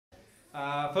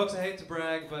Folks, I hate to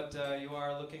brag, but you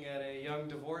are looking at a young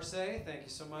divorcee. Thank you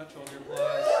so much. Hold your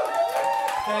applause.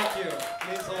 Thank you.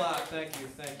 It means a lot. Thank you.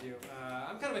 Thank you.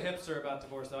 I'm kind of a hipster about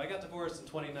divorce, though. I got divorced in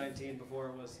 2019 before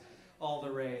it was all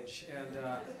the rage. And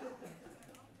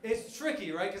it's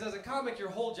tricky, right? Because as a comic, your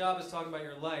whole job is talking about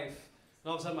your life. And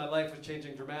all of a sudden, my life was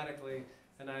changing dramatically.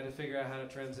 And I had to figure out how to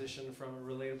transition from a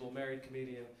relatable married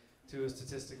comedian to a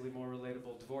statistically more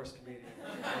relatable divorced comedian.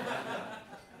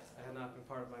 That had not been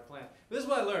part of my plan. But this is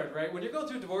what I learned, right? When you're going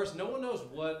through a divorce, no one knows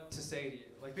what to say to you.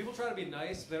 Like, people try to be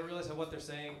nice, but they don't realize how what they're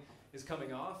saying is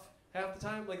coming off half the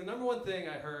time. Like, the number one thing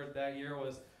I heard that year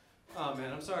was, "Oh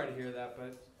man, I'm sorry to hear that,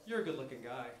 but you're a good-looking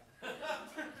guy."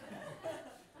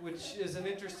 Which is an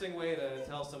interesting way to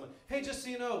tell someone, "Hey, just so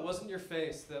you know, it wasn't your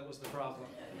face that was the problem.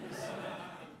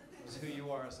 It was who you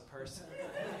are as a person."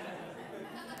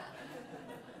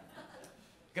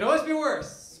 It could always be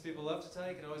worse. People love to tell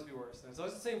you it can always be worse. And it's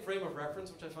always the same frame of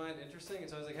reference, which I find interesting.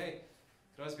 It's always like, hey, it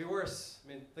could always be worse. I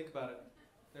mean, think about it.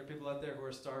 There are people out there who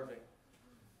are starving.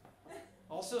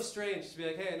 Also strange to be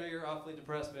like, hey, I know you're awfully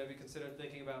depressed, but have you considered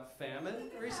thinking about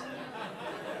famine recently?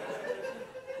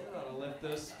 You ought to lift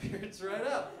those spirits right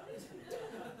up.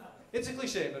 It's a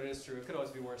cliche, but it is true. It could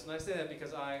always be worse. And I say that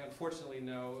because I, unfortunately,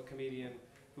 know a comedian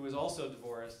who is also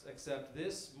divorced, except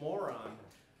this moron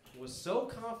was so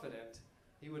confident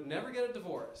he would never get a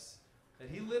divorce that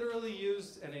he literally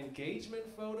used an engagement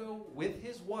photo with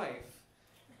his wife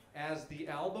as the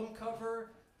album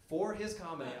cover for his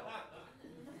comedy album.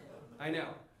 I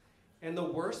know. And the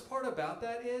worst part about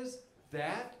that is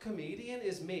that comedian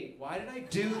is me. Why did I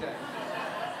do that?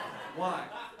 Why?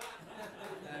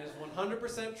 That is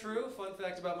 100% true. Fun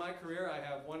fact about my career, I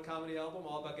have one comedy album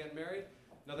all about getting married,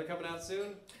 another coming out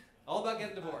soon, all about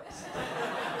getting divorced.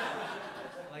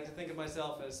 I like to think of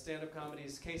myself as stand-up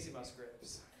comedy's Casey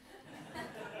Musgraves.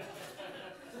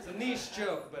 It's a niche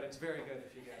joke, but it's very good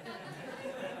if you get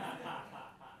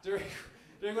it.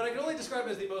 During what I can only describe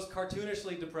as the most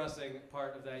cartoonishly depressing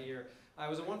part of that year, I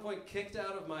was at one point kicked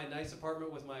out of my nice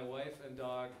apartment with my wife and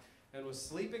dog and was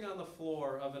sleeping on the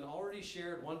floor of an already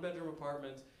shared one-bedroom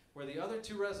apartment where the other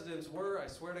two residents were, I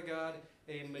swear to God,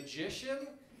 a magician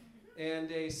and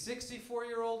a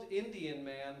 64-year-old Indian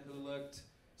man who looked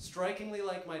strikingly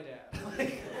like my dad.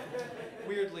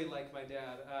 Weirdly like my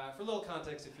dad. For a little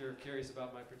context, if you're curious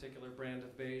about my particular brand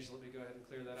of beige, let me go ahead and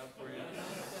clear that up for you.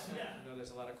 I know there's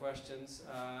a lot of questions.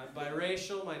 I'm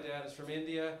biracial. My dad is from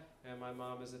India, and my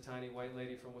mom is a tiny white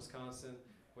lady from Wisconsin,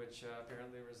 which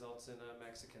apparently results in a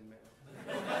Mexican man.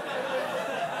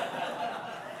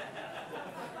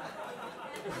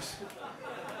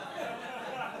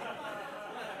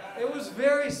 It was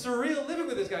very surreal living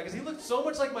with this guy because he looked so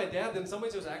much like my dad that in some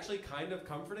ways it was actually kind of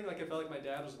comforting. Like I felt like my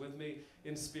dad was with me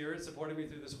in spirit, supporting me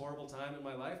through this horrible time in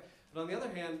my life. But on the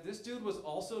other hand, this dude was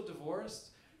also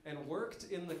divorced and worked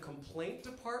in the complaint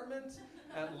department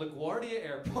at LaGuardia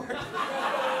Airport.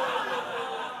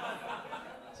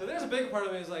 So there's a big part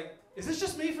of me is like, is this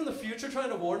just me from the future trying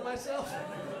to warn myself?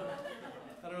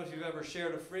 I don't know if you've ever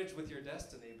shared a fridge with your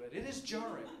destiny, but it is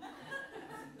jarring.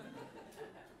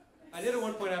 I did at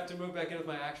one point have to move back in with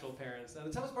my actual parents. And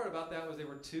the toughest part about that was they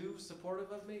were too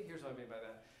supportive of me. Here's what I mean by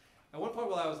that. At one point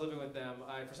while I was living with them,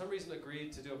 I, for some reason,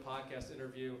 agreed to do a podcast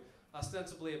interview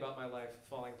ostensibly about my life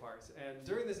falling apart. And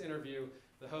during this interview,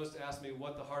 the host asked me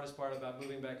what the hardest part about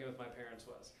moving back in with my parents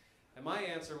was. And my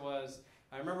answer was,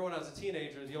 I remember when I was a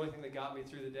teenager, the only thing that got me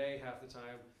through the day half the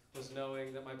time was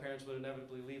knowing that my parents would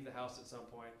inevitably leave the house at some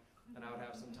point, and I would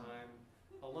have some time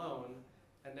alone.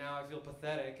 And now I feel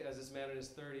pathetic as this man in his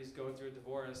 30s going through a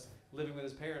divorce, living with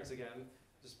his parents again,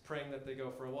 just praying that they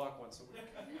go for a walk once a week.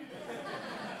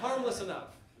 Harmless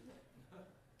enough.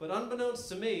 But unbeknownst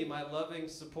to me, my loving,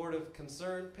 supportive,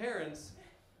 concerned parents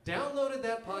downloaded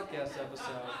that podcast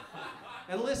episode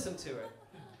and listened to it.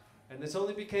 And this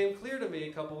only became clear to me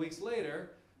a couple weeks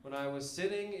later when I was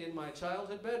sitting in my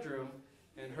childhood bedroom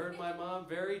and heard my mom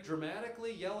very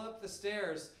dramatically yell up the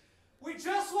stairs, "We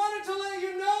just wanted to let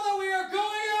you know that we are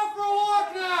going out for a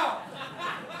walk now.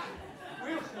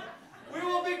 We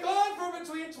will be gone for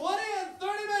between 20 and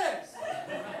 30 minutes.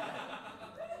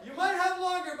 You might have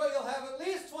longer, but you'll have at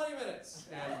least 20 minutes.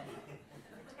 And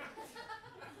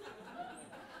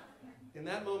in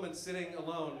that moment, sitting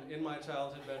alone in my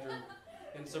childhood bedroom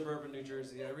in suburban New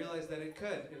Jersey, I realized that it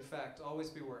could, in fact, always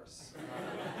be worse.